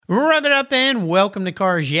Rev it up and welcome to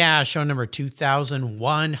Cars Yeah, show number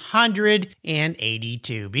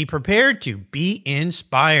 2182. Be prepared to be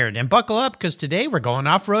inspired and buckle up because today we're going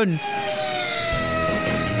off-roading.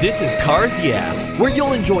 This is Cars Yeah, where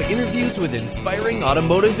you'll enjoy interviews with inspiring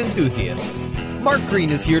automotive enthusiasts. Mark Green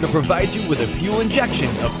is here to provide you with a fuel injection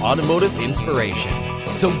of automotive inspiration.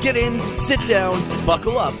 So get in, sit down,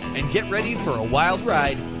 buckle up, and get ready for a wild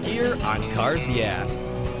ride here on Cars Yeah.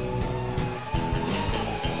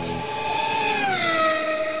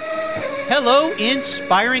 Hello,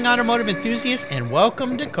 inspiring automotive enthusiasts, and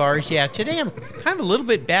welcome to Cars Yeah. Today I'm kind of a little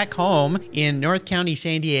bit back home in North County,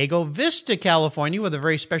 San Diego, Vista, California, with a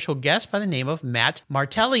very special guest by the name of Matt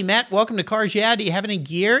Martelli. Matt, welcome to Cars Yeah. Do you have any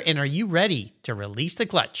gear, and are you ready to release the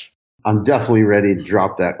clutch? I'm definitely ready to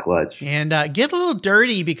drop that clutch. And get a little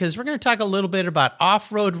dirty because we're going to talk a little bit about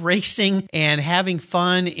off-road racing and having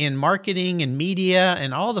fun in marketing and media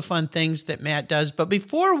and all the fun things that Matt does. But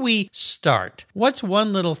before we start, what's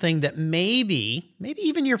one little thing that maybe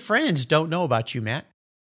even your friends don't know about you, Matt?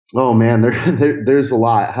 Oh, man, there's a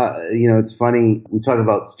lot. It's funny. We talk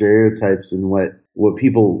about stereotypes and what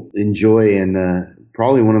people enjoy. And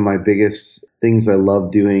probably one of my biggest things I love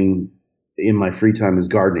doing in my free time is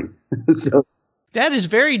gardening. So that is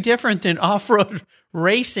very different than off-road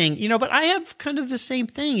racing, but I have kind of the same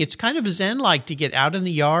thing. It's kind of zen-like to get out in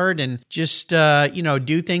the yard and just,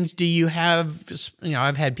 do things. Do you have,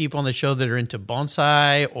 I've had people on the show that are into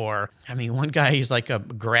bonsai one guy, he's like a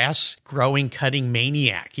grass growing, cutting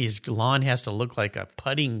maniac. His lawn has to look like a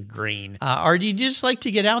putting green. Or do you just like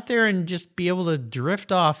to get out there and just be able to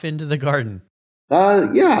drift off into the garden?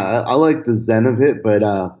 Yeah, I like the zen of it, but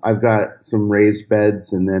I've got some raised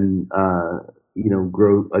beds, and then I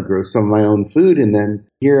grow some of my own food, and then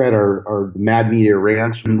here at our Mad Media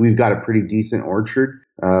Ranch, we've got a pretty decent orchard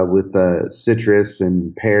with citrus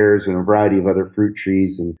and pears and a variety of other fruit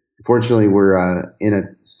trees. And fortunately, we're in a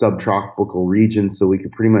subtropical region, so we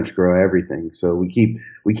can pretty much grow everything. So we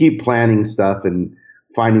keep planting stuff and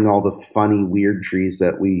finding all the funny, weird trees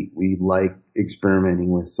that we like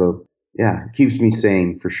experimenting with. So yeah, it keeps me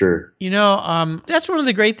sane for sure. That's one of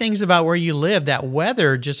the great things about where you live. That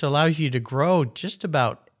weather just allows you to grow just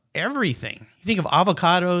about everything. You think of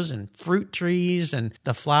avocados and fruit trees and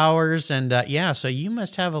the flowers and so you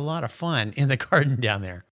must have a lot of fun in the garden down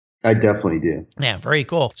there. I definitely do. Yeah, very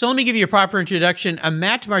cool. So let me give you a proper introduction.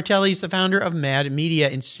 Matt Martelli is the founder of Mad Media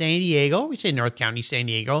in San Diego. We say North County, San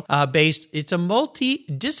Diego. It's a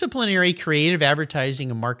multidisciplinary creative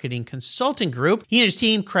advertising and marketing consulting group. He and his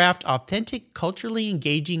team craft authentic, culturally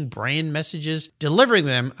engaging brand messages, delivering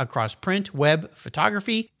them across print, web,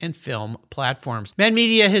 photography, and film platforms. Mad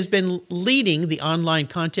Media has been leading the online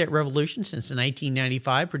content revolution since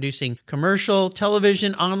 1995, producing commercial,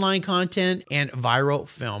 television, online content, and viral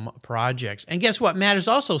film projects. And guess what? Matt is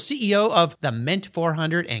also CEO of the Ment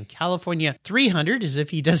 400 and California 300, as if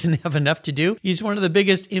he doesn't have enough to do. He's one of the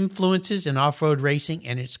biggest influences in off-road racing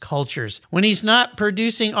and its cultures. When he's not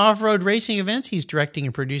producing off-road racing events, he's directing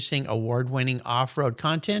and producing award-winning off-road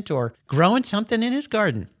content or growing something in his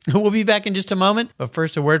garden. We'll be back in just a moment, but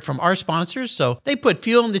first a word from our sponsors. So they put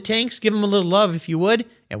fuel in the tanks. Give them a little love if you would,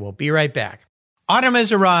 and we'll be right back. Autumn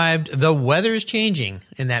has arrived, the weather is changing,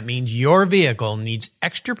 and that means your vehicle needs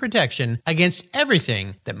extra protection against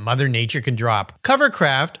everything that Mother Nature can drop.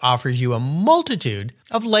 Covercraft offers you a multitude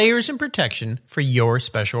of layers and protection for your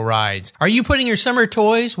special rides. Are you putting your summer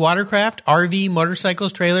toys, watercraft, RV,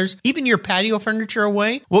 motorcycles, trailers, even your patio furniture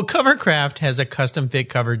away? Well, Covercraft has a custom fit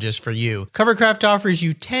cover just for you. Covercraft offers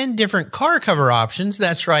you 10 different car cover options.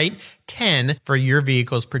 That's right, 10 for your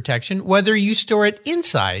vehicle's protection, whether you store it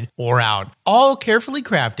inside or out. All carefully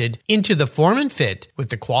crafted into the form and fit with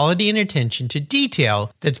the quality and attention to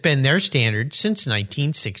detail that's been their standard since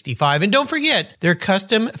 1965. And don't forget their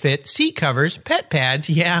custom fit seat covers, pet pads,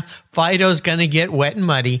 yeah, Fido's gonna get wet and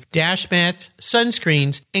muddy, dash mats,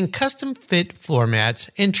 sunscreens, and custom fit floor mats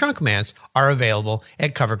and trunk mats are available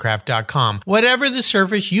at covercraft.com. Whatever the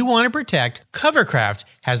surface you want to protect, Covercraft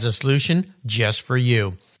has a solution just for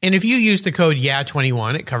you. And if you use the code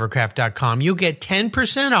YEAH21 at covercraft.com, you'll get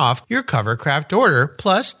 10% off your Covercraft order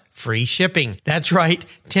plus free shipping. That's right,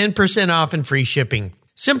 10% off and free shipping.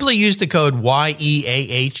 Simply use the code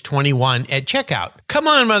YEAH21 at checkout. Come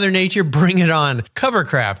on, Mother Nature, bring it on.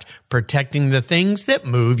 Covercraft, protecting the things that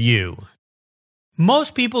move you.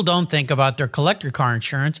 Most people don't think about their collector car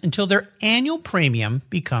insurance until their annual premium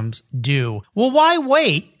becomes due. Well, why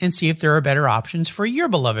wait and see if there are better options for your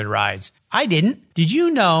beloved rides? I didn't. Did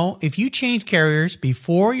you know if you change carriers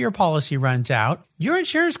before your policy runs out, your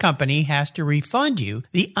insurance company has to refund you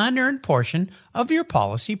the unearned portion of your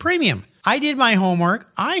policy premium? I did my homework,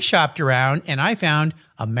 I shopped around, and I found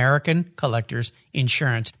American Collectors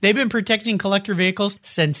Insurance. They've been protecting collector vehicles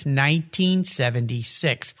since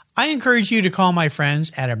 1976. I encourage you to call my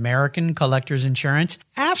friends at American Collectors Insurance.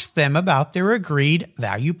 Ask them about their agreed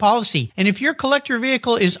value policy. And if your collector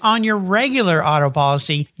vehicle is on your regular auto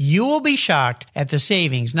policy, you will be shocked at the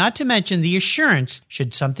savings, not to mention the assurance,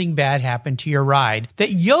 should something bad happen to your ride,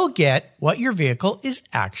 that you'll get what your vehicle is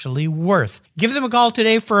actually worth. Give them a call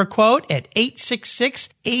today for a quote at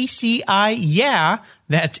 866-ACI-YEAH.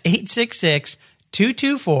 That's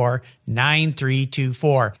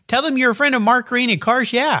 866-224-9324. Tell them you're a friend of Mark Green at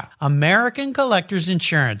Cars Yeah! American Collectors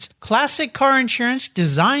Insurance. Classic car insurance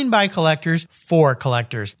designed by collectors for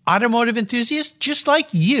collectors. Automotive enthusiasts just like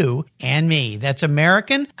you and me. That's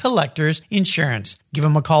American Collectors Insurance. Give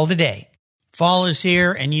them a call today. Fall is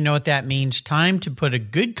here, and you know what that means. Time to put a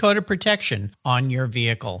good coat of protection on your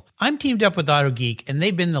vehicle. I'm teamed up with AutoGeek, and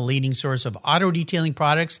they've been the leading source of auto detailing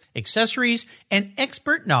products, accessories, and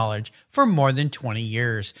expert knowledge for more than 20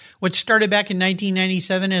 years. What started back in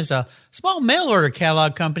 1997 as a small mail-order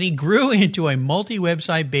catalog company grew into a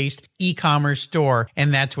multi-website based e-commerce store,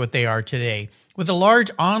 and that's what they are today. With a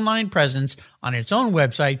large online presence on its own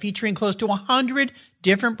website featuring close to 100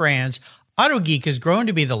 different brands, AutoGeek has grown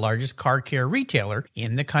to be the largest car care retailer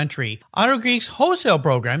in the country. AutoGeek's wholesale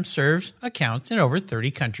program serves accounts in over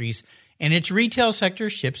 30 countries, and its retail sector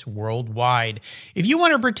ships worldwide. If you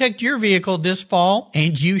want to protect your vehicle this fall,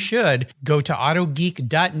 and you should, go to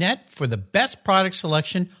autogeek.net for the best product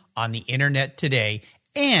selection on the internet today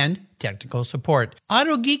and technical support.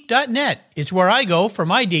 Autogeek.net is where I go for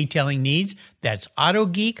my detailing needs. That's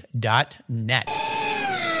autogeek.net.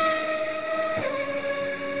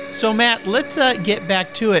 So, Matt, let's get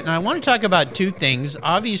back to it. And I want to talk about two things.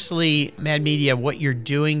 Obviously, Mad Media, what you're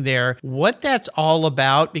doing there, what that's all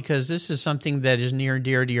about, because this is something that is near and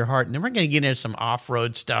dear to your heart. And then we're going to get into some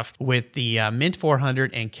off-road stuff with the Mint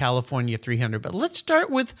 400 and California 300. But let's start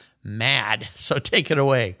with Mad. So take it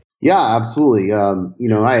away. Yeah, absolutely.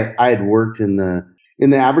 I had worked in the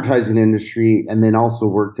advertising industry and then also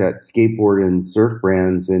worked at skateboard and surf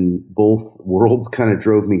brands, and both worlds kind of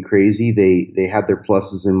drove me crazy. They had their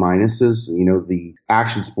pluses and minuses. The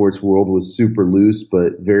action sports world was super loose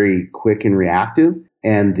but very quick and reactive,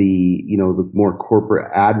 and the more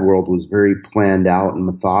corporate ad world was very planned out and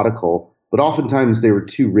methodical. But oftentimes they were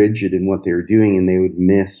too rigid in what they were doing, and they would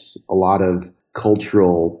miss a lot of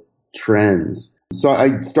cultural trends. So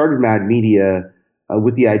I started Mad Media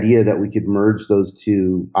with the idea that we could merge those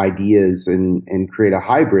two ideas and create a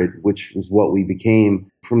hybrid, which was what we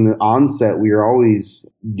became. From the onset, we were always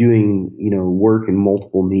doing, work in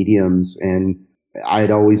multiple mediums, and I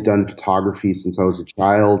had always done photography since I was a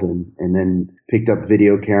child, and then picked up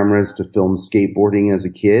video cameras to film skateboarding as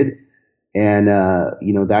a kid. And,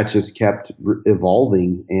 that just kept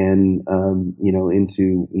evolving and,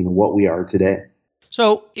 into, what we are today.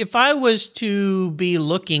 So if I was to be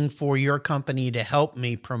looking for your company to help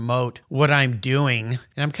me promote what I'm doing,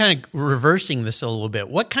 and I'm kind of reversing this a little bit,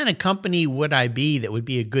 what kind of company would I be that would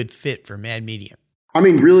be a good fit for Mad Media? I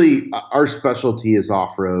mean, really, our specialty is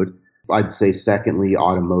off-road. I'd say secondly,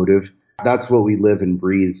 automotive. That's what we live and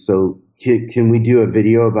breathe. So can we do a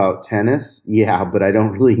video about tennis? Yeah, but I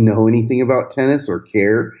don't really know anything about tennis or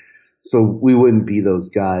care. So we wouldn't be those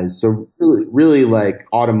guys. So really like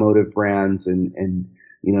automotive brands and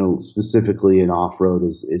specifically in off-road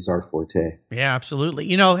is our forte. Yeah, absolutely.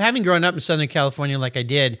 Having grown up in Southern California like I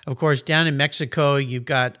did, of course, down in Mexico, you've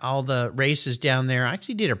got all the races down there. I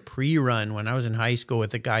actually did a pre-run when I was in high school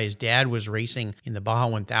with a guy. His dad was racing in the Baja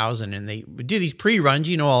 1000, and they would do these pre-runs.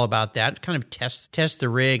 You know all about that, kind of test the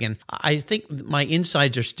rig. And I think my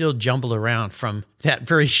insides are still jumbled around from that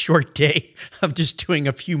very short day of just doing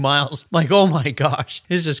a few miles. Like, oh my gosh,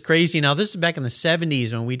 this is crazy. Now, this is back in the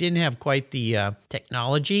 70s when we didn't have quite the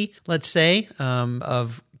technology, let's say,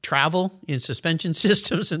 of travel in suspension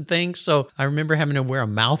systems and things. So I remember having to wear a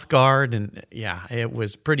mouth guard, and yeah, it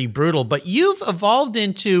was pretty brutal. But you've evolved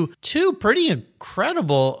into two pretty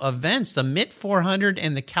incredible events, the Mint 400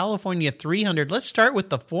 and the California 300. Let's start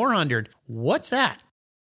with the 400. What's that?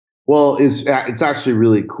 Well, it's actually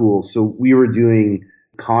really cool. So we were doing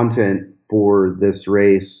content for this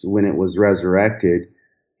race when it was resurrected.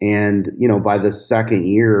 And, by the second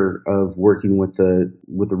year of working with the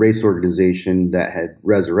race organization that had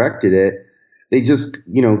resurrected it, they just,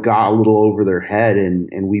 got a little over their head,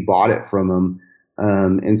 and we bought it from them,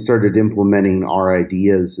 and started implementing our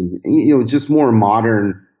ideas and, just more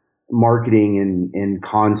modern marketing and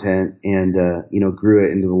content, and, grew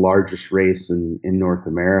it into the largest race in North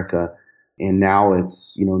America. And now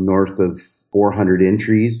it's, north of 400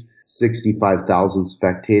 entries. 65,000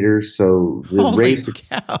 spectators. So the Holy race,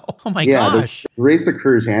 cow. Oh my yeah, gosh. the race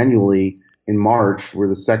occurs annually in March. We're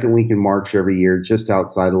the second week in March every year, just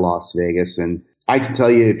outside of Las Vegas. And I can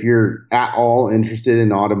tell you, if you're at all interested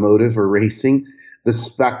in automotive or racing, the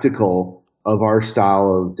spectacle of our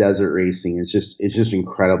style of desert racing is just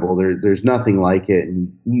incredible. There's nothing like it.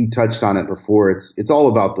 And you touched on it before. It's all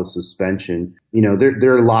about the suspension. You know,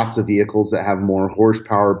 there are lots of vehicles that have more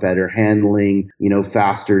horsepower, better handling, you know,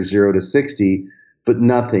 faster 0 to 60, but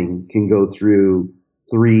nothing can go through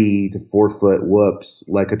 3 to 4 foot whoops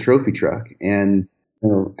like a trophy truck. And you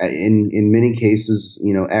know, in many cases,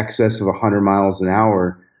 you know, excess of 100 miles an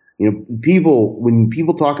hour. You know, when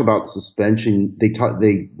people talk about suspension,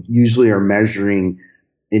 they usually are measuring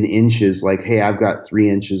in inches, like, hey, I've got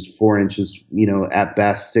 3 inches, 4 inches, you know, at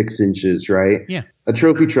best 6 inches, right? Yeah. A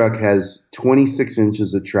trophy truck has 26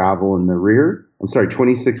 inches of travel in the rear.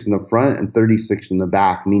 26 in the front and 36 in the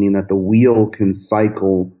back, meaning that the wheel can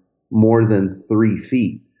cycle more than 3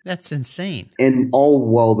 feet. That's insane. And all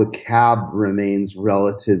while the cab remains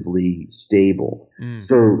relatively stable.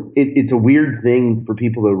 So it's a weird thing for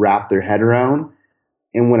people to wrap their head around.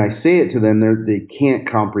 And when I say it to them, they can't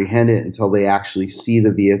comprehend it until they actually see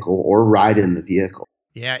the vehicle or ride in the vehicle.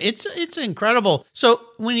 Yeah, it's incredible. So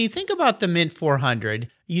when you think about the Mint 400,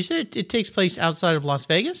 you said it takes place outside of Las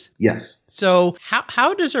Vegas? Yes. So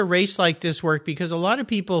how does a race like this work? Because a lot of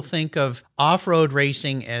people think of off-road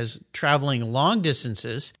racing as traveling long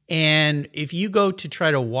distances. And if you go to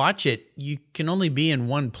try to watch it, you can only be in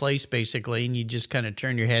one place basically, and you just kind of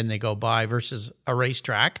turn your head and they go by, versus a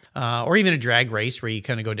racetrack or even a drag race where you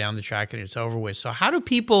kind of go down the track and it's over with. So how do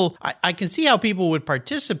people, I can see how people would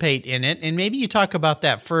participate in it. And maybe you talk about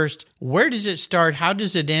that first. Where does it start? How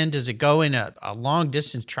does it end? Does it go in a long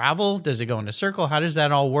distance travel? Does it go in a circle? How does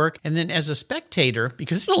that all work? And then as a spectator,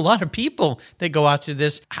 because there's a lot of people that go out to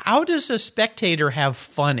this, how does a spectator have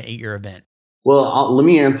fun at your event? Well, let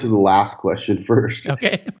me answer the last question first.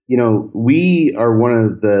 Okay. You know, we are one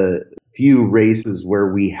of the few races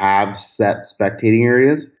where we have set spectating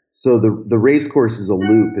areas. So the race course is a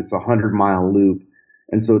loop. It's a 100-mile loop.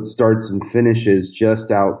 And so it starts and finishes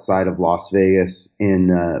just outside of Las Vegas in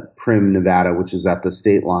Primm, Nevada, which is at the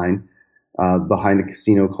state line behind a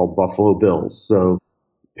casino called Buffalo Bills. So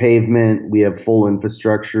pavement, we have full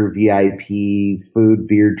infrastructure, VIP, food,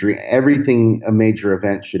 beer, drink, everything a major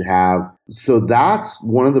event should have. So that's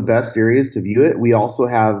one of the best areas to view it. We also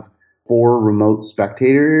have 4 remote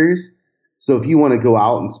spectator areas. So if you want to go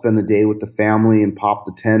out and spend the day with the family and pop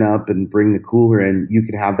the tent up and bring the cooler in, you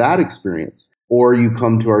can have that experience. Or you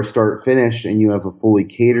come to our start finish and you have a fully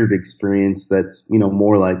catered experience that's, you know,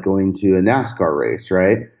 more like going to a NASCAR race,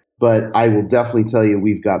 right? But I will definitely tell you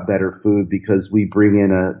we've got better food because we bring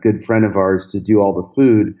in a good friend of ours to do all the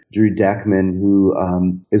food, Drew Deckman, who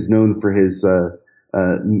is known for his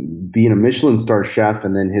being a Michelin star chef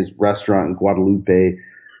and then his restaurant in Guadalupe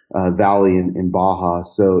Valley in Baja.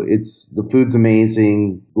 So the food's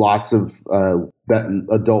amazing, lots of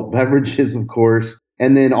adult beverages, of course.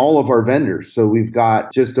 And then all of our vendors. So we've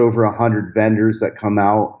got just over 100 vendors that come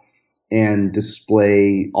out and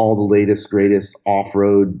display all the latest, greatest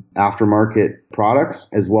off-road aftermarket products,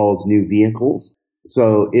 as well as new vehicles.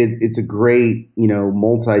 So it's a great, you know,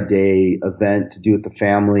 multi-day event to do with the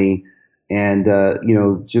family and, you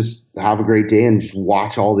know, just have a great day and just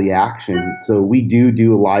watch all the action. So we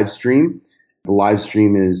do a live stream. The live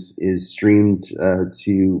stream is streamed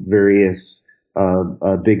to various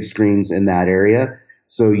big screens in that area.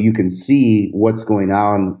 So you can see what's going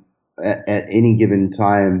on at any given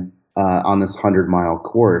time on this 100-mile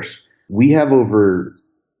course. We have over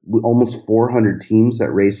almost 400 teams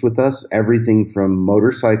that race with us, everything from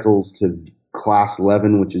motorcycles to Class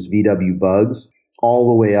 11, which is VW Bugs, all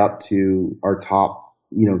the way up to our top,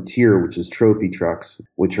 you know, tier, which is trophy trucks,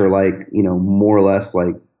 which are like, you know, more or less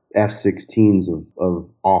like F-16s of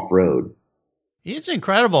off-road. It's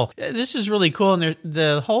incredible. This is really cool. And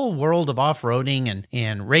the whole world of off-roading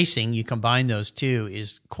and racing, you combine those two,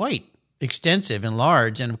 is quite extensive and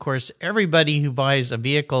large. And of course, everybody who buys a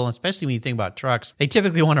vehicle, especially when you think about trucks, they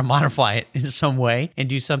typically want to modify it in some way and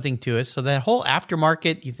do something to it. So that whole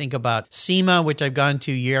aftermarket, you think about SEMA, which I've gone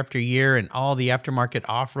to year after year, and all the aftermarket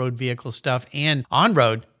off-road vehicle stuff and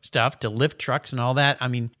on-road stuff to lift trucks and all that. I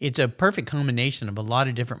mean, it's a perfect combination of a lot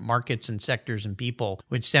of different markets and sectors and people,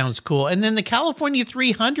 which sounds cool. And then the California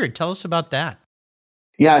 300, tell us about that.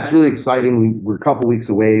 Yeah, it's really exciting. We're a couple weeks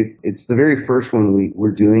away. It's the very first one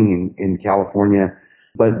we're doing in California,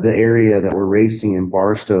 but the area that we're racing in,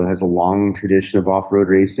 Barstow, has a long tradition of off-road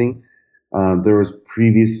racing. There was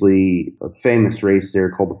previously a famous race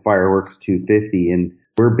there called the Fireworks 250, and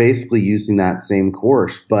we're basically using that same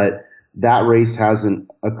course, but that race hasn't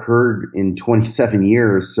occurred in 27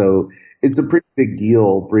 years. So it's a pretty big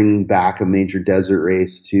deal bringing back a major desert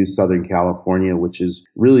race to Southern California, which is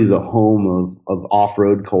really the home of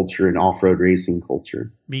off-road culture and off-road racing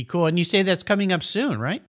culture. Be cool. And you say that's coming up soon,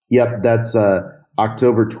 right? Yep, that's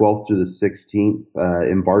October 12th through the 16th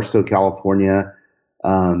in Barstow, California.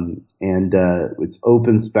 And it's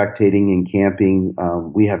open spectating and camping.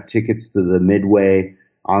 We have tickets to the Midway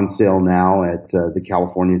on sale now at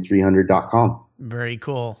thecalifornia300.com. Very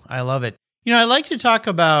cool. I love it. I like to talk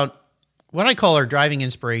about what I call our driving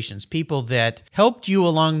inspirations, people that helped you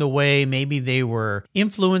along the way. Maybe they were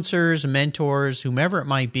influencers, mentors, whomever it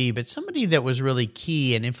might be, but somebody that was really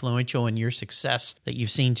key and influential in your success that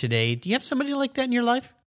you've seen today. Do you have somebody like that in your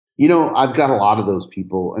life? I've got a lot of those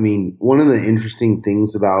people. I mean, one of the interesting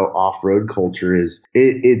things about off-road culture is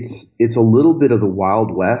it's a little bit of the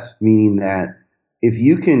Wild West, meaning that if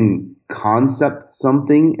you can concept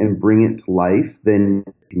something and bring it to life, then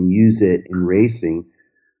you can use it in racing.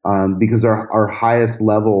 Because our highest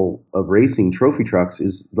level of racing, trophy trucks,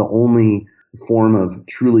 is the only form of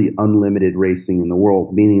truly unlimited racing in the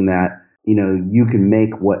world, meaning that, you can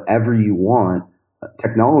make whatever you want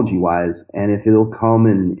technology-wise, and if it'll come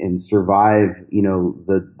and survive,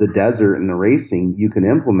 the desert and the racing, you can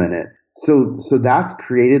implement it. So that's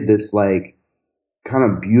created this like kind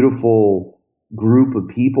of beautiful group of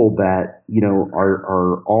people that,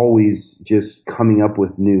 are always just coming up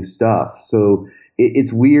with new stuff. So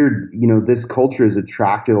it's weird, this culture has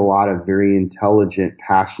attracted a lot of very intelligent,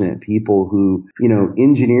 passionate people who,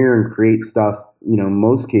 engineer and create stuff,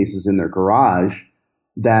 most cases in their garage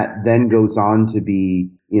that then goes on to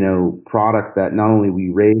be, product that not only we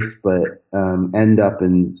race, but end up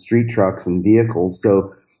in street trucks and vehicles.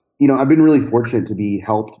 So, I've been really fortunate to be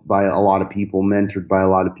helped by a lot of people, mentored by a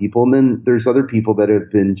lot of people. And then there's other people that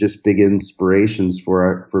have been just big inspirations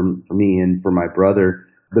for me and for my brother.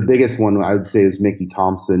 The biggest one I would say is Mickey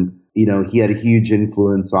Thompson. He had a huge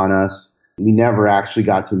influence on us. We never actually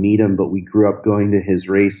got to meet him, but we grew up going to his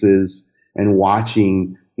races and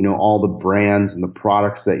watching, all the brands and the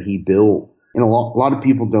products that he built. And a lot of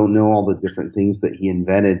people don't know all the different things that he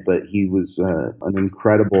invented, but he was an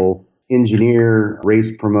incredible engineer, race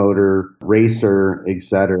promoter, racer,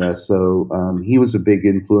 etc. So he was a big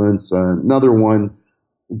influence. Another one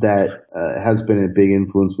that has been a big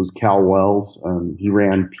influence was Cal Wells. He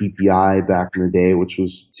ran PPI back in the day, which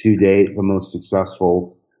was to date the most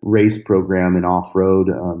successful race program in off-road.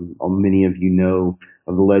 Many of you know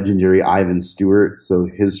of the legendary Ivan Stewart. So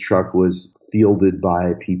his truck was fielded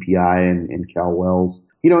by PPI and Cal Wells.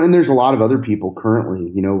 And there's a lot of other people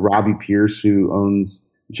currently. Robbie Pierce, who owns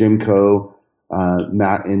Jimco,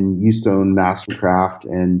 Matt and used to own Mastercraft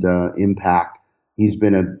and Impact. He's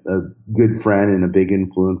been a good friend and a big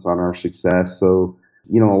influence on our success. So,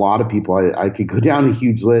 a lot of people, I could go down a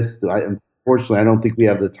huge list. Unfortunately, I don't think we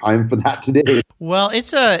have the time for that today. Well,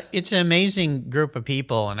 it's an amazing group of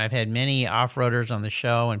people, and I've had many off-roaders on the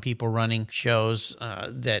show and people running shows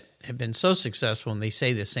that have been so successful, and they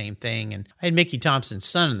say the same thing. And I had Mickey Thompson's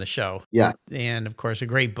son on the show. Yeah. And, of course, a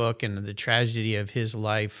great book and the tragedy of his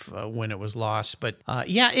life when it was lost. But,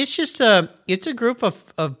 it's just it's a group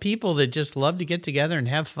of people that just love to get together and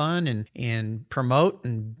have fun and promote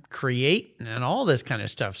and create and all this kind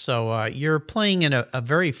of stuff. So you're playing in a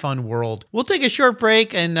very fun world. We'll take a short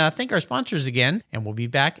break and thank our sponsors again, and we'll be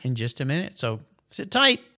back in just a minute. So sit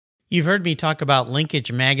tight. You've heard me talk about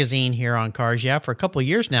Linkage Magazine here on Cars Yeah for a couple of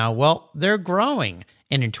years now. Well, they're growing.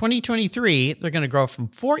 And in 2023, they're going to grow from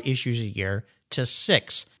 4 issues a year to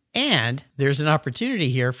 6. And there's an opportunity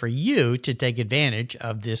here for you to take advantage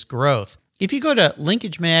of this growth. If you go to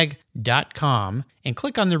linkagemag.com and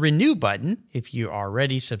click on the Renew button, if you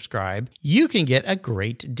already subscribe, you can get a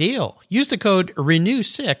great deal. Use the code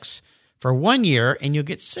RENEW6 for 1 year, and you'll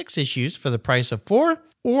get 6 issues for the price of 4,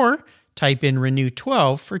 or type in Renew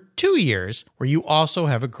 12 for 2 years, where you also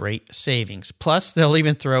have a great savings. Plus, they'll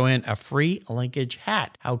even throw in a free Linkage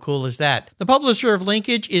hat. How cool is that? The publisher of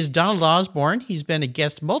Linkage is Donald Osborne. He's been a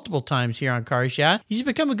guest multiple times here on Cars Yeah. He's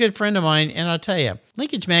become a good friend of mine, and I'll tell you,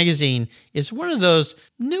 Linkage Magazine is one of those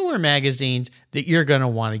newer magazines that you're going to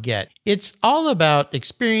want to get. It's all about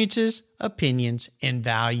experiences, opinions, and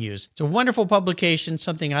values. It's a wonderful publication,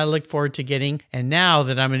 something I look forward to getting. And now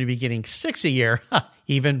that I'm going to be getting 6 a year,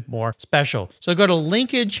 even more special. So go to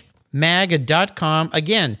linkagemag.com.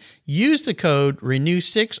 Again, use the code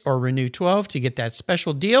RENEW6 or RENEW12 to get that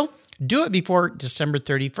special deal. Do it before December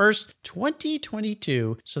 31st,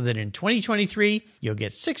 2022, so that in 2023, you'll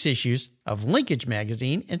get 6 issues of Linkage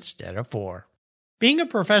Magazine instead of 4. Being a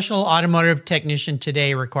professional automotive technician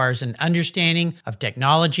today requires an understanding of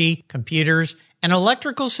technology, computers, and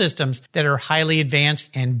electrical systems that are highly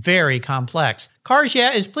advanced and very complex. Cars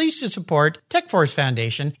Yeah is pleased to support TechForce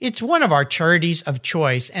Foundation. It's one of our charities of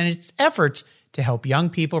choice, and its efforts to help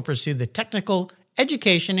young people pursue the technical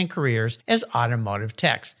education and careers as automotive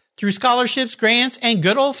techs. Through scholarships, grants, and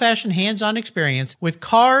good old-fashioned hands-on experience with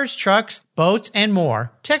cars, trucks, boats, and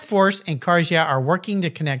more, TechForce and Cars Yeah are working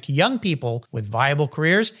to connect young people with viable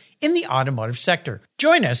careers in the automotive sector.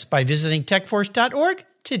 Join us by visiting techforce.org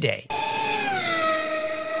today.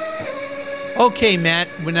 Okay, Matt.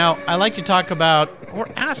 Well, now I like to talk about, or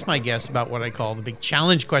ask my guests about, what I call the big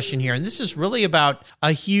challenge question here. And this is really about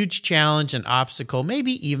a huge challenge, an obstacle,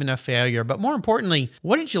 maybe even a failure. But more importantly,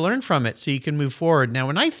 what did you learn from it so you can move forward? Now,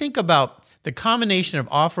 when I think about the combination of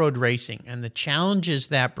off-road racing and the challenges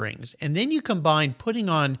that brings, and then you combine putting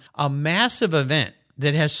on a massive event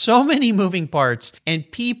that has so many moving parts and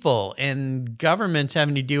people and governments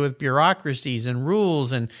having to deal with bureaucracies and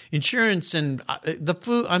rules and insurance and the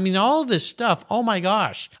food. I mean, all this stuff. Oh my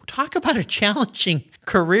gosh. Talk about a challenging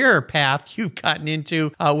career path you've gotten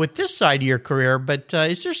into with this side of your career. But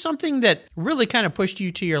is there something that really kind of pushed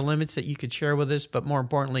you to your limits that you could share with us, but more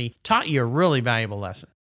importantly, taught you a really valuable lesson?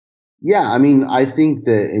 Yeah, I mean, I think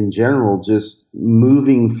that in general, just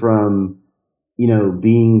moving from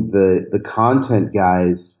being the content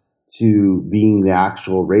guys to being the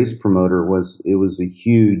actual race promoter was a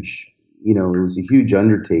huge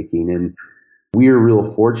undertaking. And we were real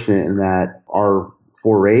fortunate in that our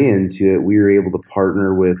foray into it, we were able to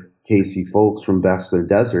partner with Casey Folks from Best of the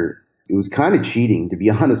Desert. It was kind of cheating, to be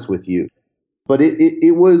honest with you, but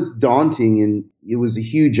it was daunting and it was a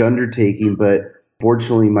huge undertaking. But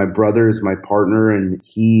fortunately, my brother is my partner and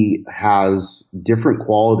he has different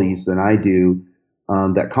qualities than I do.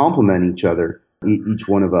 That complement each other, each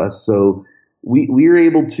one of us. So we were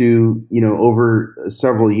able to, over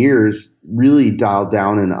several years, really dial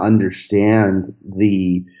down and understand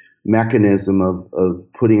the mechanism of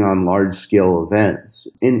putting on large scale events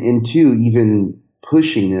and two, even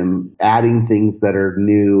pushing them, adding things that are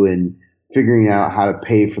new and figuring out how to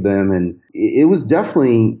pay for them. And it was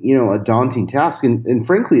definitely, a daunting task. And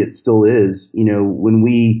frankly, it still is, when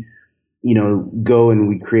we go and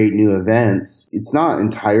we create new events, it's not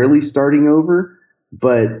entirely starting over,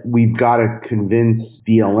 but we've got to convince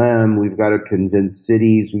BLM, we've got to convince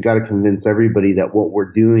cities, we've got to convince everybody that what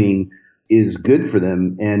we're doing is good for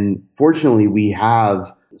them. And fortunately, we have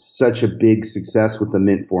such a big success with the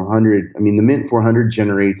Mint 400. I mean, the Mint 400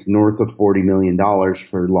 generates north of $40 million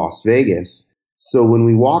for Las Vegas. So when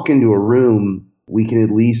we walk into a room, we can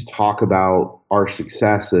at least talk about our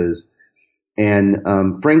successes. And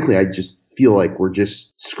frankly, I just feel like we're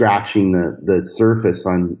just scratching the surface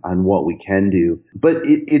on what we can do. But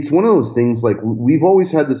it's one of those things, like we've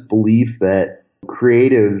always had this belief that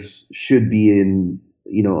creatives should be in,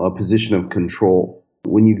 a position of control.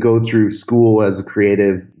 When you go through school as a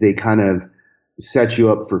creative, they kind of set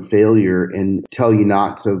you up for failure and tell you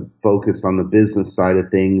not to focus on the business side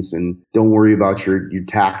of things and don't worry about your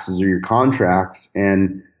taxes or your contracts.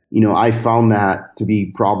 And I found that to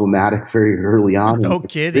be problematic very early on. No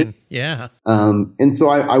kidding. Yeah. And so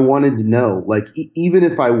I wanted to know, like, even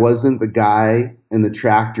if I wasn't the guy in the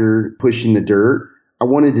tractor pushing the dirt, I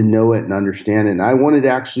wanted to know it and understand it. And I wanted to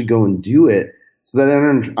actually go and do it so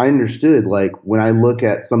that I understood, like, when I look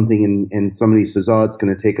at something and somebody says, oh, it's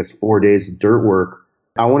going to take us 4 days of dirt work,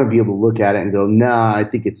 I want to be able to look at it and go, nah, I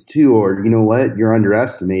think it's 2, or you know what, you're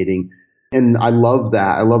underestimating. And I love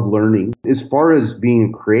that. I love learning. As far as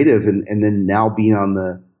being creative and then now being on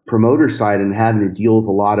the promoter side and having to deal with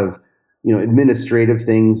a lot of, administrative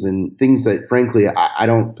things and things that, frankly, I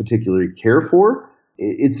don't particularly care for.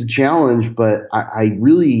 It's a challenge, but I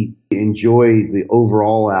really enjoy the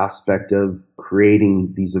overall aspect of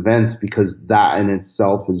creating these events because that in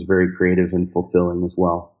itself is very creative and fulfilling as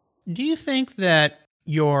well. Do you think that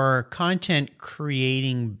your content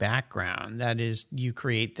creating background, that is, you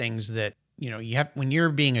create things that you have when you're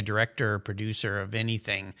being a director or producer of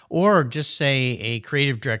anything, or just say a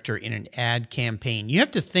creative director in an ad campaign, you have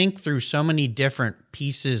to think through so many different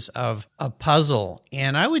pieces of a puzzle.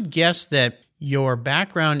 And I would guess that your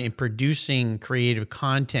background in producing creative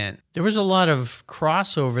content, there was a lot of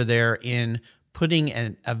crossover there in putting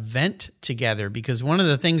an event together, because one of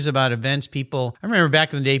the things about events, I remember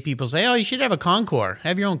back in the day, people say, oh, you should have a concours,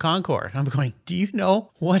 have your own concours. I'm going, do you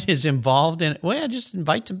know what is involved in it? Well, yeah, just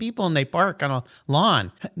invite some people and they park on a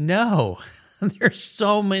lawn. No, there's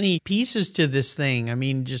so many pieces to this thing. I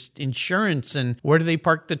mean, just insurance and where do they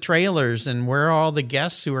park the trailers and where are all the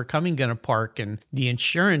guests who are coming going to park and the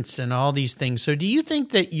insurance and all these things. So do you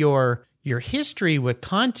think that your your history with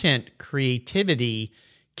content creativity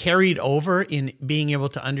carried over in being able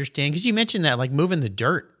to understand? Because you mentioned that, like moving the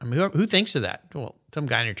dirt. I mean, who thinks of that? Well, some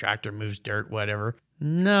guy in a tractor moves dirt, whatever.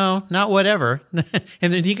 No, not whatever.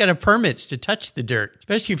 And then he got a permits to touch the dirt,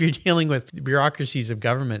 especially if you're dealing with the bureaucracies of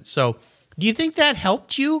government. So do you think that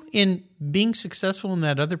helped you in being successful in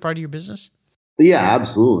that other part of your business? Yeah,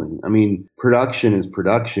 absolutely. I mean, production is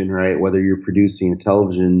production, right? Whether you're producing a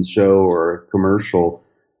television show or a commercial,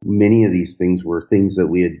 many of these things were things that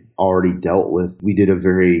we had already dealt with. We did a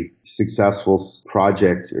very successful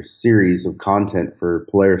project or series of content for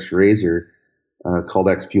Polaris RZR called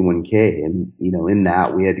XP1K. And, in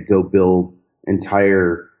that we had to go build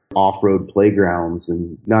entire off-road playgrounds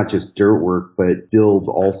and not just dirt work, but build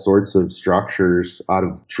all sorts of structures out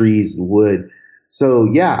of trees and wood. So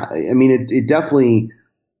yeah, I mean, it definitely,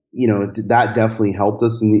 that definitely helped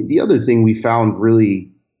us. And the other thing we found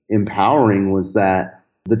really empowering was that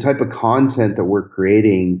the type of content that we're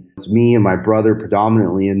creating, it's me and my brother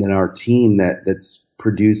predominantly, and then our team that's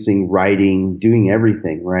producing, writing, doing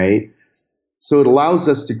everything, right? So it allows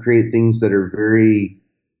us to create things that are very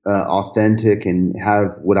authentic and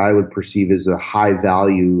have what I would perceive as a high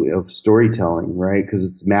value of storytelling, right? Because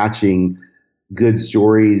it's matching good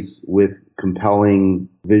stories with compelling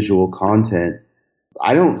visual content.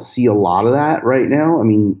 I don't see a lot of that right now. I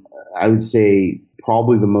mean, I would say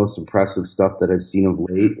probably the most impressive stuff that I've seen of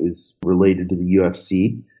late is related to the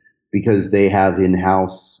UFC because they have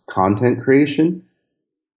in-house content creation.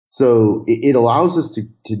 So it allows us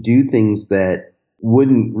to do things that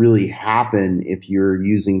wouldn't really happen if you're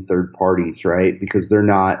using third parties, right? Because they're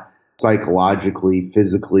not psychologically,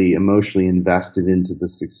 physically, emotionally invested into the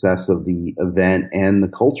success of the event and the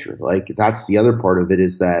culture. Like that's the other part of it,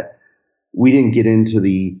 is that we didn't get into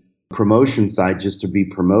the promotion side just to be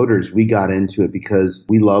promoters. We got into it because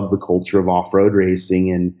we love the culture of off-road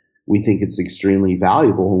racing and we think it's extremely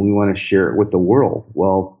valuable and we want to share it with the world.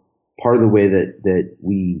 Well, part of the way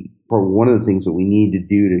or one of the things that we need to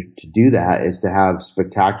do to do that is to have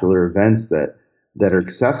spectacular events that are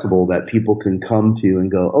accessible, that people can come to and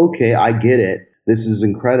go, okay, I get it. This is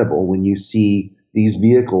incredible. When you see these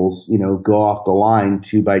vehicles, go off the line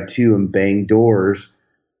 2x2 and bang doors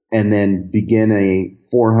and then begin a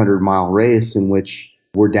 400-mile race in which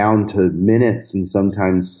we're down to minutes and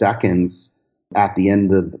sometimes seconds at the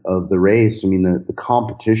end of the race. I mean, the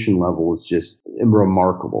competition level is just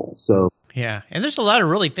remarkable. So yeah. And there's a lot of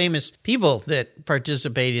really famous people that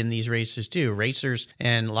participate in these races too, racers,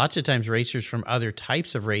 and lots of times racers from other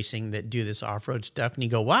types of racing that do this off-road stuff. And you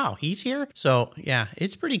go, wow, he's here? So yeah,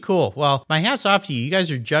 it's pretty cool. Well, my hat's off to you. You guys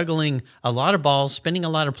are juggling a lot of balls, spinning a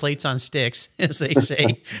lot of plates on sticks, as they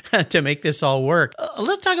say, to make this all work.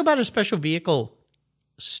 Let's talk about a special vehicle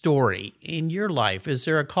story in your life. Is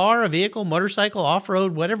there a car, a vehicle, motorcycle,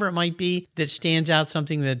 off-road, whatever it might be, that stands out,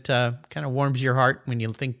 something that kind of warms your heart when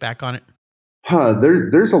you think back on it?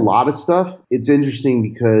 There's a lot of stuff. It's interesting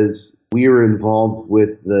because we were involved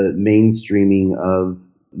with the mainstreaming of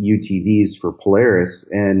UTVs for Polaris,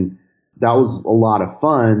 and that was a lot of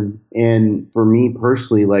fun. And for me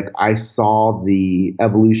personally, like I saw the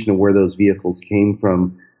evolution of where those vehicles came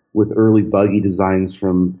from with early buggy designs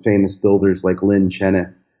from famous builders like Lynn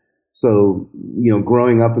Cheneth. So,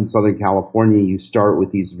 growing up in Southern California, you start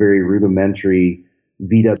with these very rudimentary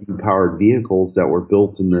VW powered vehicles that were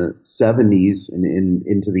built in the 70s and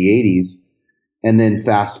into the 80s. And then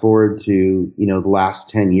fast forward to, the last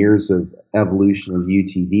 10 years of evolution of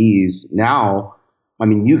UTVs. Now, I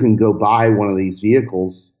mean, you can go buy one of these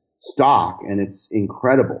vehicles stock and it's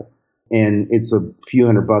incredible. And it's a few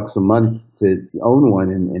 $100 a month to own one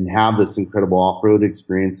and have this incredible off-road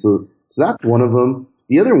experience. So that's one of them.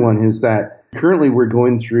 The other one is that currently we're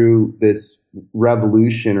going through this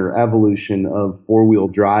revolution or evolution of four-wheel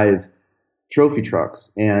drive trophy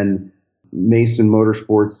trucks. And Mason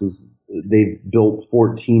Motorsports they've built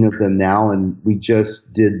 14 of them now. And we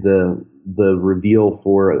just did the reveal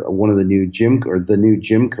for one of the new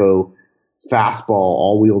Jimco fastball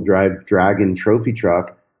all-wheel drive Dragon trophy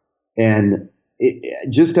truck. And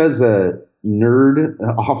just as a nerd,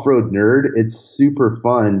 off-road nerd, it's super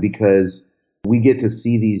fun because we get to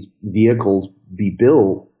see these vehicles be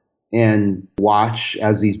built and watch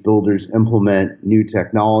as these builders implement new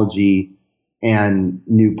technology and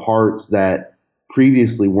new parts that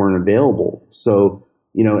previously weren't available. So,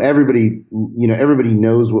 everybody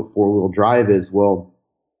knows what four-wheel drive is. Well,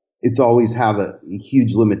 it's always have a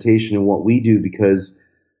huge limitation in what we do because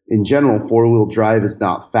in general, four-wheel drive is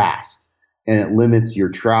not fast and it limits your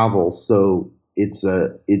travel. So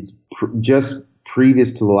just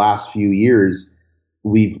previous to the last few years,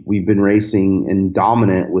 we've been racing and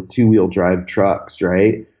dominant with two-wheel drive trucks,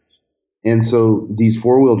 right? And so these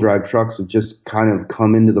four-wheel drive trucks have just kind of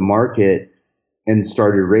come into the market and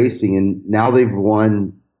started racing. And now they've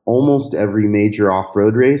won almost every major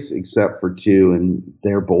off-road race except for two, and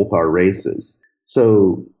they're both our races.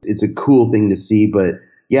 So it's a cool thing to see. But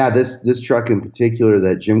yeah, this truck in particular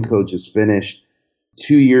that Jimco just finished,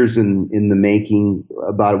 2 years in the making,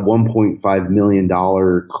 about a $1.5 million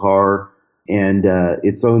car. And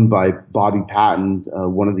it's owned by Bobby Patton,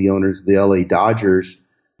 one of the owners of the LA Dodgers.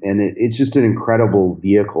 And it's just an incredible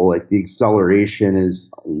vehicle. Like, the acceleration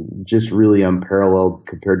is just really unparalleled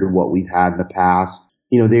compared to what we've had in the past.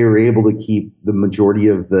 They were able to keep the majority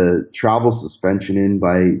of the travel suspension in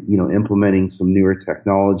by, implementing some newer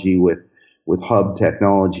technology with hub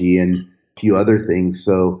technology and a few other things.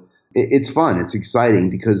 So it's fun. It's exciting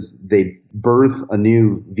because they birth a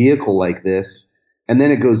new vehicle like this, and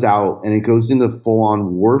then it goes out and it goes into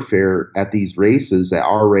full-on warfare at these races, at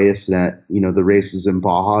our race and at, the races in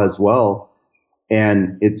Baja as well.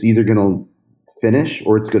 And it's either going to finish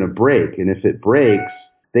or it's going to break. And if it breaks,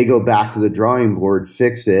 they go back to the drawing board,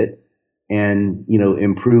 fix it, and,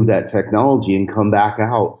 improve that technology and come back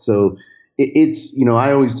out. So it's,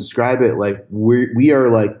 I always describe it like we are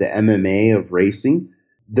like the MMA of racing.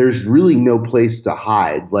 There's really no place to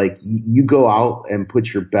hide. Like, you go out and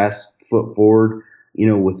put your best foot forward,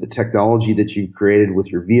 with the technology that you've created, with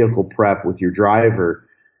your vehicle prep, with your driver.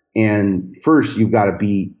 And first, you've got to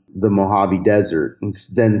beat the Mojave Desert. And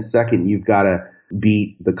then second, you've got to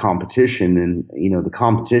beat the competition. And, the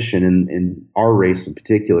competition in our race in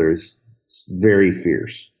particular is very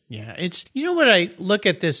fierce. Yeah, it's, what I look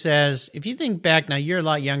at this as, if you think back, now you're a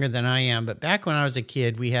lot younger than I am, but back when I was a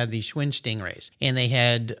kid, we had these Schwinn Stingrays, and they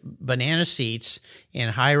had banana seats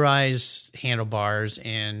and high-rise handlebars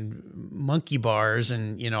and monkey bars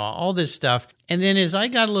and, all this stuff. And then as I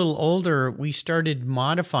got a little older, we started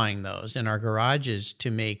modifying those in our garages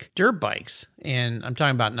to make dirt bikes. And I'm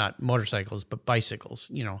talking about not motorcycles, but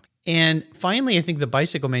bicycles, And finally, I think the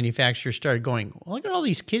bicycle manufacturers started going, well, look at all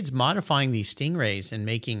these kids modifying these Stingrays and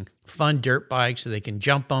making fun dirt bikes so they can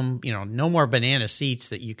jump them. No more banana seats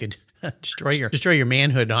that you could destroy your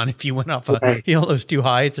manhood on if you went off a hill that was too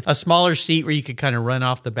high. It's a smaller seat where you could kind of run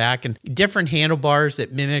off the back, and different handlebars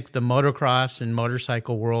that mimic the motocross and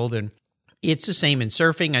motorcycle world. And it's the same in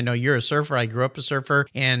surfing. I know you're a surfer. I grew up a surfer,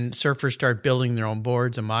 and surfers start building their own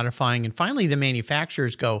boards and modifying. And finally, the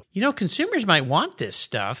manufacturers go, consumers might want this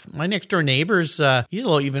stuff. My next door neighbor's, he's a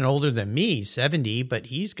little even older than me, 70, but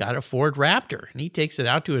he's got a Ford Raptor, and he takes it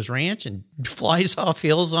out to his ranch and flies off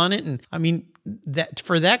hills on it. And I mean, that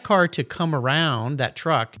for that car to come around, that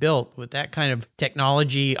truck built with that kind of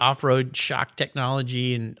technology, off-road shock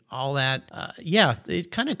technology and all that,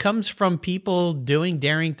 it kind of comes from people doing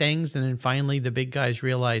daring things. And then finally the big guys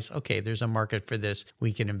realize, okay, there's a market for this.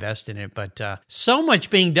 We can invest in it. But so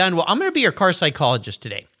much being done. Well, I'm going to be your car psychologist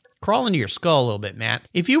today. Crawl into your skull a little bit, Matt.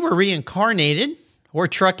 If you were reincarnated or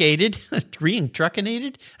truck-aided,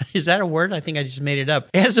 truckinated, is that a word? I think I just made it up.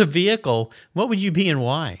 As a vehicle, what would you be and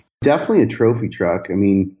why? Definitely a trophy truck. I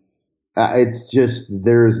mean, it's just,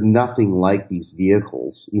 there's nothing like these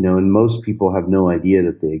vehicles, and most people have no idea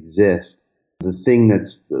that they exist. The thing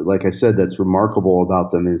that's, like I said, that's remarkable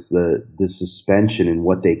about them is the suspension and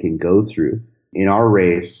what they can go through. In our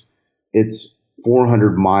race, it's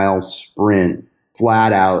 400-mile sprint,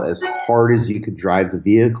 flat out, as hard as you could drive the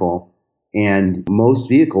vehicle. And most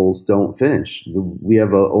vehicles don't finish. We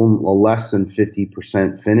have a less than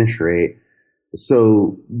 50% finish rate.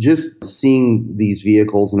 So just seeing these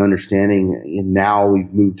vehicles and understanding, and now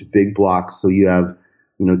we've moved to big blocks. So you have,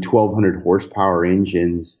 1,200 horsepower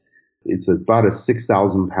engines. It's about a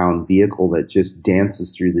 6,000 pound vehicle that just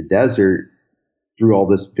dances through the desert, through all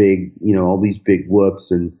this big, all these big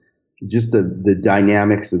whoops, and just the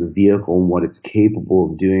dynamics of the vehicle and what it's capable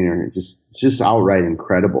of doing it's just outright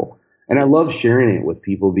incredible. And I love sharing it with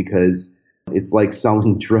people because it's like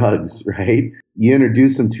selling drugs, right? You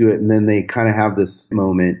introduce them to it, and then they kind of have this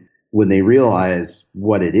moment when they realize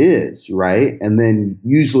what it is, right? And then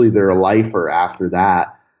usually they're a lifer after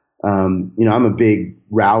that. I'm a big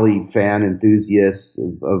rally fan, enthusiast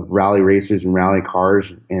of rally racers and rally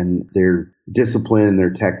cars and their discipline and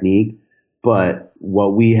their technique. But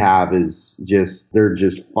what we have is they're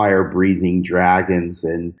just fire-breathing dragons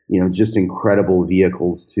and, just incredible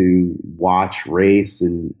vehicles to watch race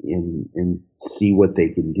and see what they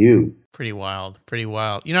can do. Pretty wild.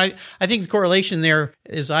 I think the correlation there,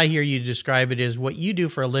 as I hear you describe it, is what you do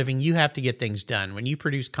for a living, you have to get things done. When you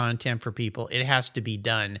produce content for people, it has to be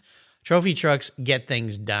done. Trophy trucks get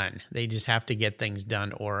things done. They just have to get things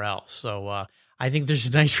done or else. So I think there's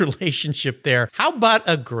a nice relationship there. How about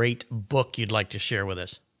a great book you'd like to share with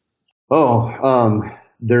us?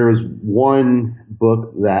 there was one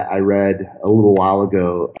book that I read a little while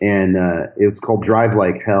ago, and it was called Drive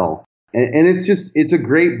Like Hell. And it's a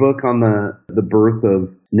great book on the birth of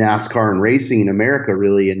NASCAR and racing in America,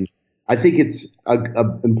 really. And I think it's a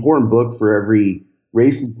important book for every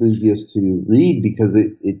race enthusiast to read, because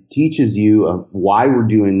it teaches you why we're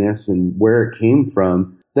doing this and where it came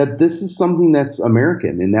from, that this is something that's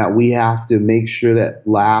American and that we have to make sure that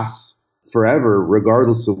lasts forever,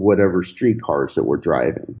 regardless of whatever street cars that we're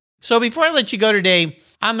driving. So before I let you go today,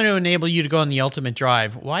 I'm going to enable you to go on the ultimate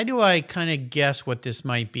drive. Why do I kind of guess what this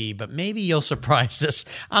might be? But maybe you'll surprise us.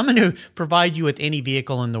 I'm going to provide you with any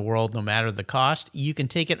vehicle in the world, no matter the cost. You can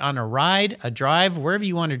take it on a ride, a drive, wherever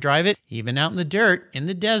you want to drive it, even out in the dirt, in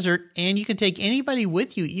the desert, and you can take anybody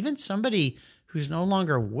with you, even somebody who's no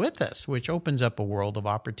longer with us, which opens up a world of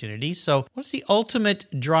opportunity. So what's the ultimate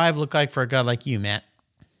drive look like for a guy like you, Matt?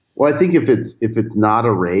 Well, I think if it's not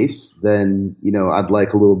a race, then, I'd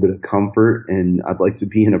like a little bit of comfort, and I'd like to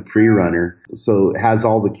be in a pre-runner. So it has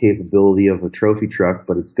all the capability of a trophy truck,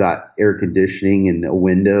 but it's got air conditioning and a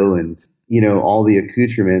window and, all the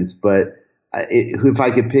accoutrements. But if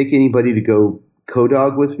I could pick anybody to go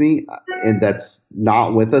co-dog with me, and that's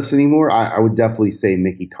not with us anymore, I would definitely say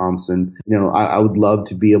Mickey Thompson. I would love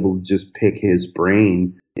to be able to just pick his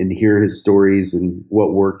brain and hear his stories and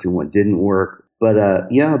what worked and what didn't work. But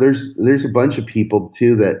there's a bunch of people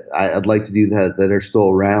too that I'd like to do that are still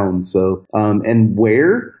around. So and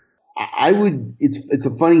where I would, it's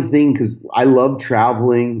a funny thing because I love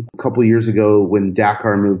traveling. A couple of years ago when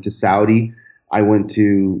Dakar moved to Saudi, I went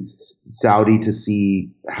to Saudi to see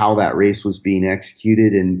how that race was being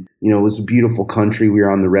executed, and it was a beautiful country. We were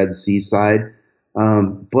on the Red Sea side,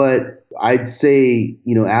 but I'd say,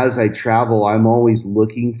 as I travel, I'm always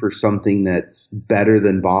looking for something that's better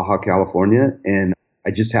than Baja California, and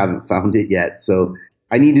I just haven't found it yet. So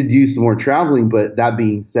I need to do some more traveling. But that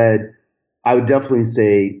being said, I would definitely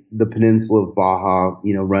say the Peninsula of Baja,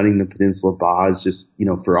 running the Peninsula of Baja is just,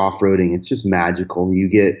 for off-roading, it's just magical. You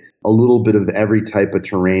get a little bit of every type of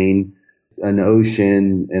terrain, an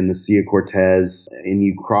ocean and the Sea of Cortez, and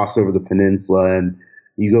you cross over the peninsula and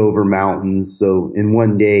you go over mountains. So in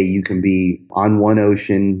one day you can be on one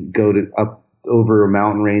ocean, go up over a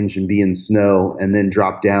mountain range and be in snow, and then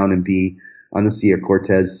drop down and be on the Sea of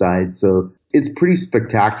Cortez side. So it's pretty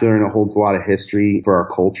spectacular, and it holds a lot of history for our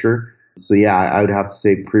culture. So yeah, I would have to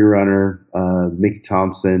say pre-runner, Mickey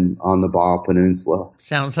Thompson on the Baja Peninsula.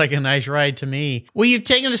 Sounds like a nice ride to me. Well, you've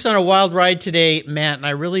taken us on a wild ride today, Matt, and I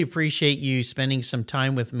really appreciate you spending some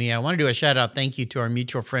time with me. I want to do a shout out thank you to our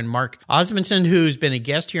mutual friend, Mark Osmondson, who's been a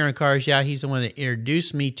guest here on Cars Yeah. He's the one that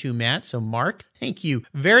introduced me to Matt. So Mark, thank you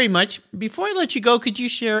very much. Before I let you go, could you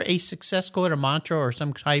share a success quote, a mantra, or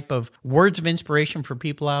some type of words of inspiration for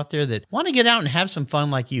people out there that want to get out and have some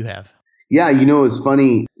fun like you have? Yeah, it's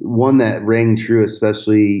funny. One that rang true,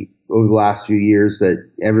 especially over the last few years, that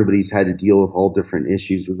everybody's had to deal with all different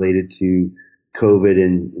issues related to COVID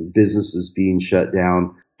and businesses being shut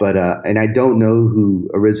down. But and I don't know who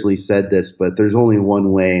originally said this, but there's only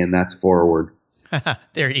one way, and that's forward.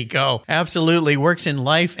 There you go. Absolutely. Works in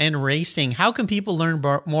life and racing. How can people learn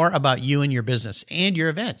more about you and your business and your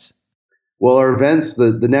events? Well, our events,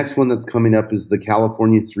 the next one that's coming up is the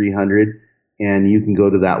California 300. And you can go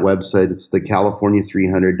to that website. It's the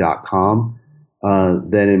California300.com.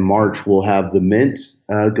 Then in March, we'll have the Mint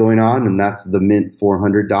going on, and that's the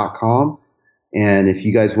Mint400.com. And if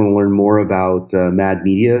you guys want to learn more about Mad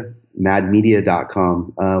Media,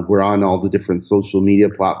 madmedia.com. We're on all the different social media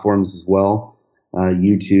platforms as well.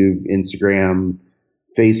 YouTube, Instagram,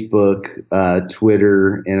 Facebook,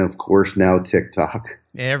 Twitter, and of course now TikTok.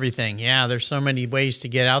 Everything. Yeah, there's so many ways to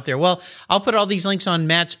get out there. Well, I'll put all these links on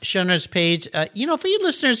Matt's show notes page. For you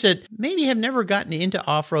listeners that maybe have never gotten into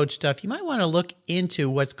off-road stuff, you might want to look into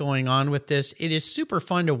what's going on with this. It is super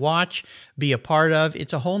fun to watch, be a part of.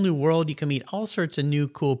 It's a whole new world. You can meet all sorts of new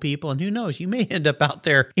cool people, and who knows, you may end up out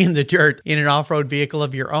there in the dirt in an off-road vehicle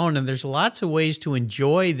of your own. And there's lots of ways to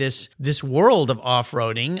enjoy this world of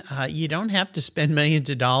off-roading. You don't have to spend millions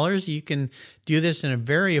of dollars. You can do this in a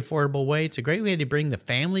very affordable way. It's a great way to bring the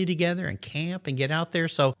family together and camp and get out there.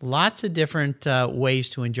 So lots of different ways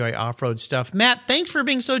to enjoy off-road stuff. Matt, thanks for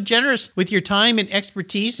being so generous with your time and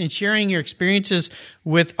expertise and sharing your experiences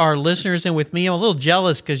with our listeners and with me. I'm a little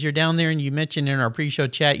jealous because you're down there and you mentioned in our pre-show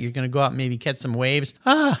chat you're going to go out and maybe catch some waves.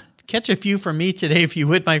 Catch a few for me today if you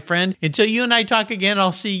would, my friend. Until you and I talk again,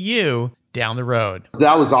 I'll see you down the road.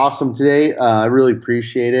 That was awesome today. I really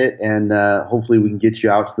appreciate it. And hopefully we can get you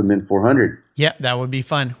out to the Mint 400. Yep, that would be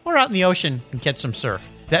fun. Or out in the ocean and catch some surf.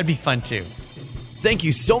 That'd be fun too. Thank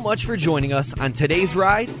you so much for joining us on today's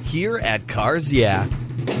ride here at Cars Yeah.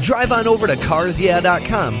 Drive on over to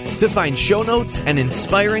carsyeah.com to find show notes and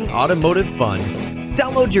inspiring automotive fun.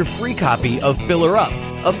 Download your free copy of Filler Up,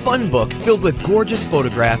 a fun book filled with gorgeous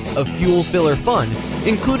photographs of fuel filler fun,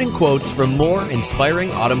 including quotes from more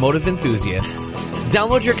inspiring automotive enthusiasts.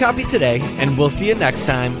 Download your copy today, and we'll see you next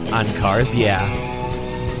time on Cars Yeah!